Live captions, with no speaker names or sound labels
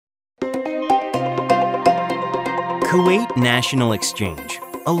Kuwait National Exchange,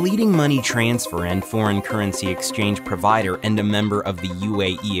 a leading money transfer and foreign currency exchange provider and a member of the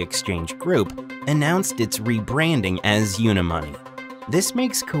UAE Exchange Group, announced its rebranding as Unimoni. This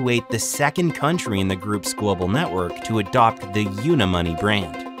makes Kuwait the second country in the group's global network to adopt the Unimoni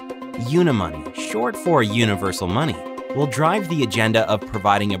brand. Unimoni, short for Universal Money, will drive the agenda of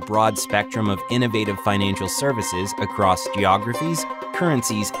providing a broad spectrum of innovative financial services across geographies,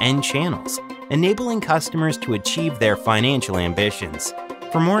 currencies, and channels, enabling customers to achieve their financial ambitions.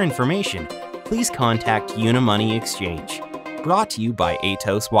 For more information, please contact Unimoni Exchange. Brought to you by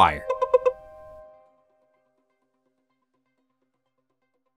AETOSWire.